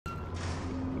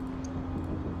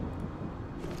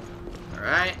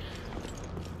Alright.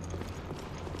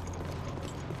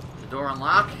 The door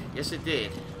unlock? Yes, it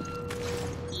did.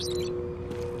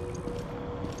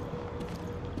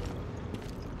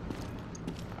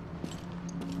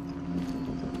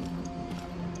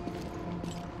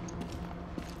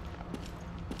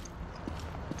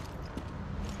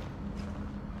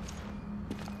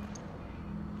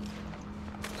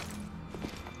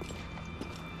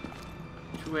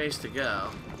 Two ways to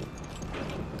go.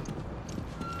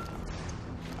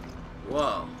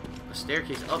 Whoa. A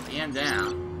staircase up and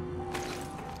down.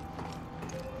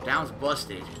 Down's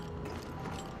busted.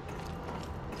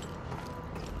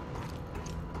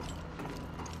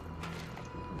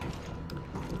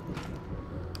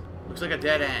 Looks like a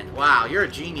dead end. Wow, you're a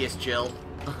genius, Jill.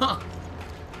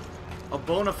 A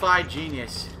bona fide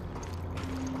genius.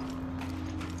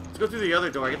 Let's go through the other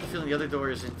door. I get the feeling the other door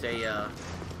isn't a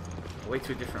way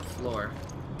to a different floor.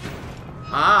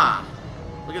 Ah!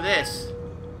 Look at this.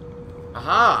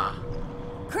 Aha!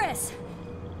 Chris!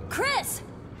 Chris!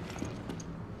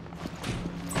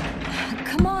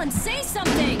 Come on, say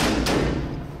something!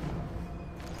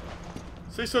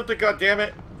 Say something,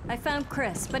 goddammit! I found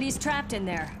Chris, but he's trapped in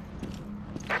there.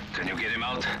 Can you get him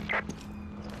out?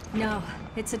 No,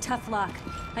 it's a tough lock.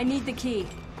 I need the key.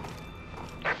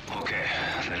 Okay,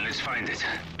 then let's find it.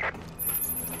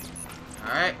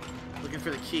 Alright, looking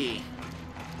for the key.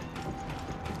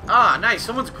 Ah, nice.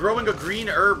 Someone's growing a green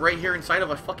herb right here inside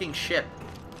of a fucking ship.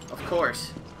 Of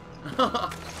course.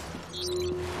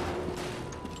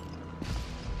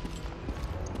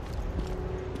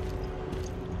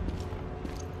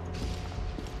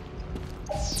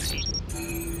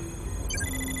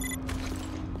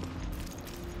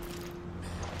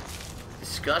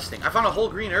 Disgusting. I found a whole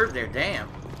green herb there. Damn.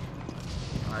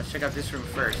 Let's check out this room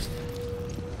first.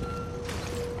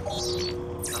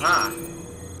 Aha.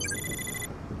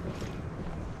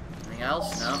 Anything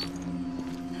else? No.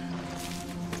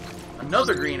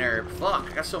 Another green herb.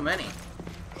 Fuck, I got so many.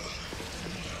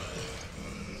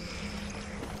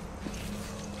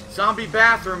 Zombie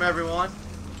bathroom, everyone.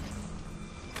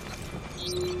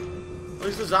 At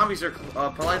least the zombies are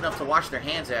polite enough to wash their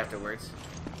hands afterwards.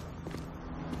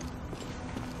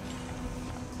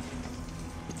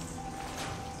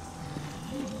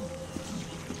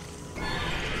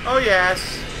 Oh, yes.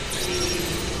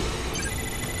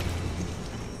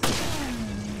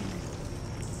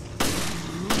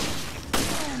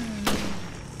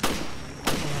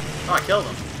 Oh, I killed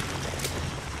him.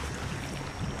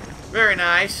 Very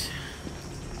nice.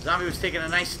 Zombie was taking a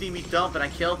nice steamy dump and I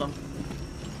killed him.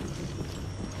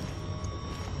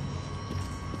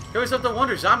 You always have to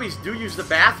wonder, zombies do use the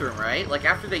bathroom, right? Like,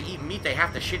 after they eat meat, they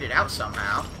have to shit it out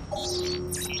somehow.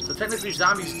 So technically,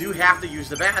 zombies do have to use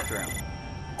the bathroom.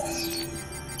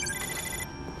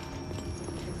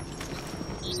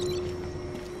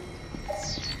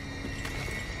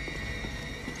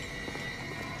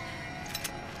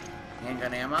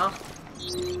 Handgun ammo.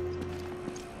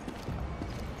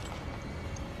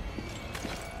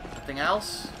 Nothing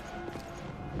else?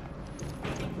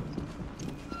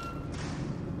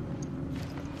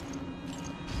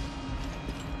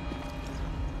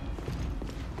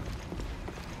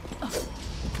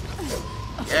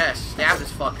 Yes, stab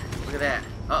this fucker. Look at that.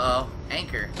 Uh-oh.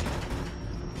 Anchor.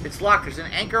 It's locked. There's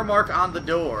an anchor mark on the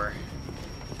door.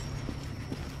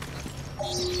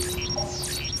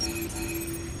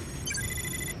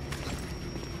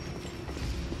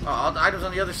 Oh, all the items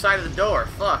on the other side of the door.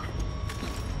 Fuck.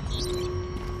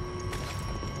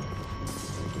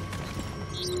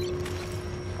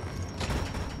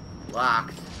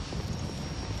 Locked.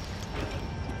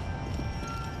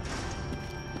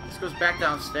 This goes back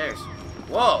downstairs.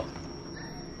 Whoa!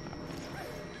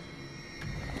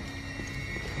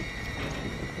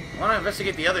 I want to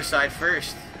investigate the other side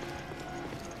first.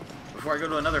 Before I go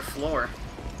to another floor.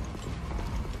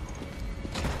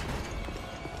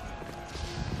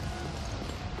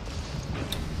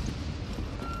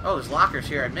 Oh, there's lockers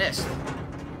here I missed.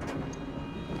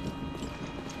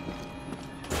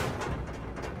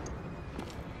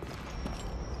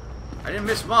 I didn't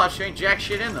miss much. There ain't jack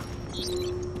shit in them.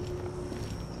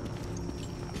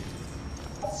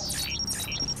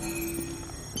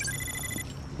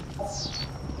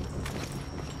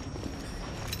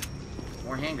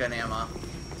 More handgun ammo.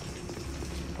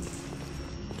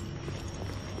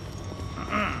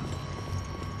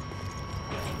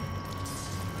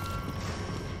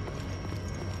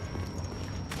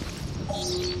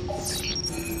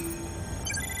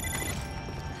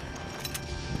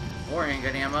 More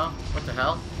handgun ammo. What the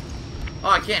hell? Oh,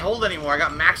 I can't hold anymore. I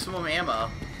got maximum ammo.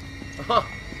 Alright,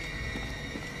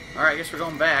 I guess we're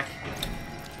going back.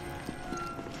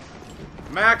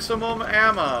 Maximum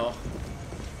ammo.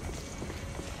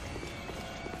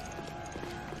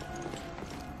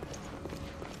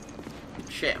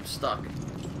 Shit, I'm stuck.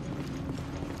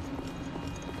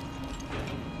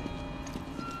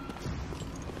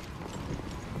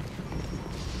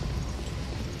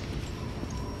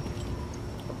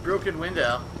 A broken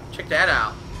window. Check that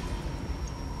out.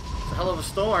 It's a hell of a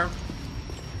storm.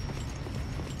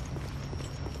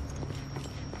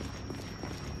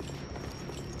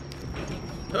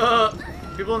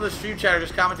 People in the stream chat are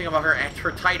just commenting about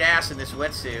her tight ass in this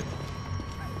wetsuit.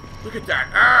 Look at that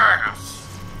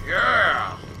ass!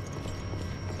 Yeah!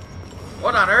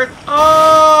 What on earth?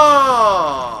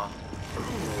 Oh!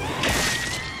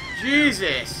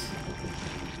 Jesus!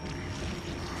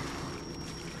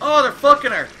 Oh, they're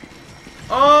fucking her!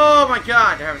 Oh my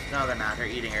god! No, they're not. They're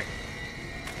eating her.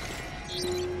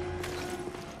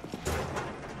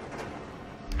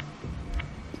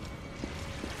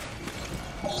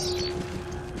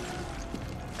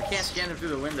 I can't scan them through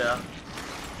the window.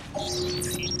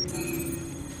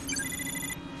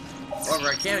 However,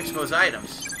 I can expose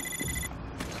items.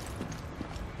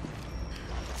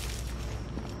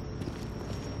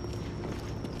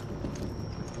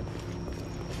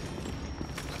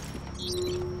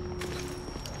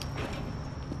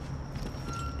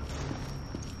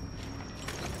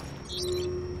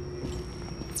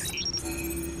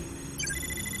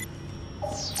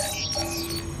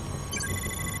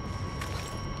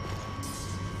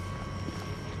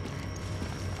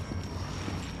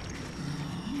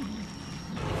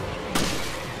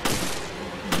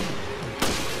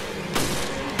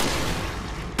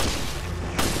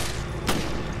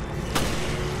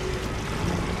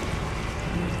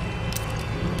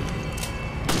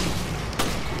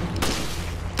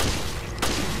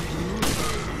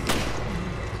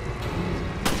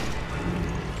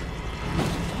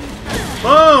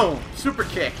 Boom! Super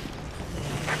kick.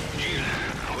 Jill,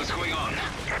 what's going on?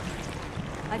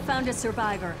 I found a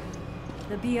survivor.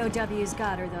 The b.o.w's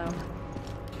got her, though.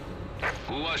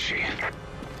 Who was she?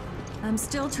 I'm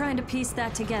still trying to piece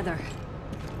that together.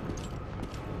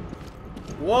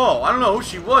 Whoa, I don't know who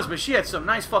she was, but she had some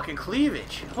nice fucking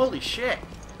cleavage. Holy shit.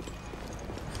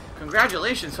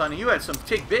 Congratulations, honey. You had some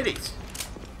tick bitties.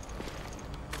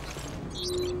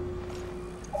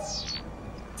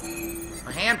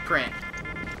 A handprint.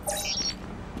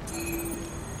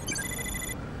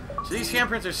 So these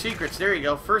handprints are secrets. There you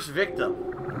go. First victim.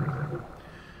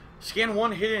 Scan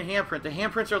one hidden handprint. The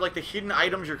handprints are like the hidden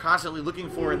items you're constantly looking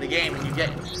for in the game, and you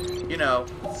get, you know,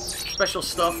 special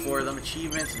stuff for them,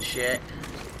 achievements and shit.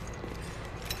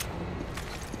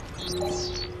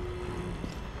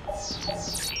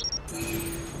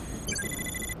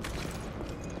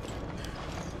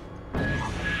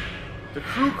 The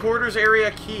crew quarters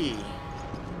area key.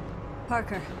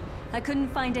 Parker, I couldn't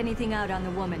find anything out on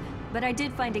the woman, but I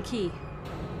did find a key.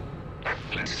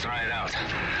 Let's try it out.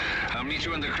 I'll meet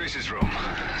you in the Chris's room.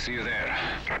 See you there.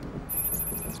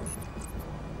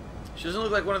 She doesn't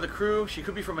look like one of the crew. She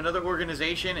could be from another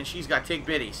organization, and she's got tick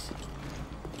bitties.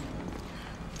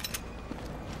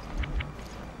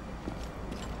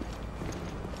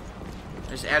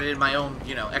 I just added in my own,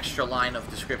 you know, extra line of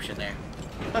description there.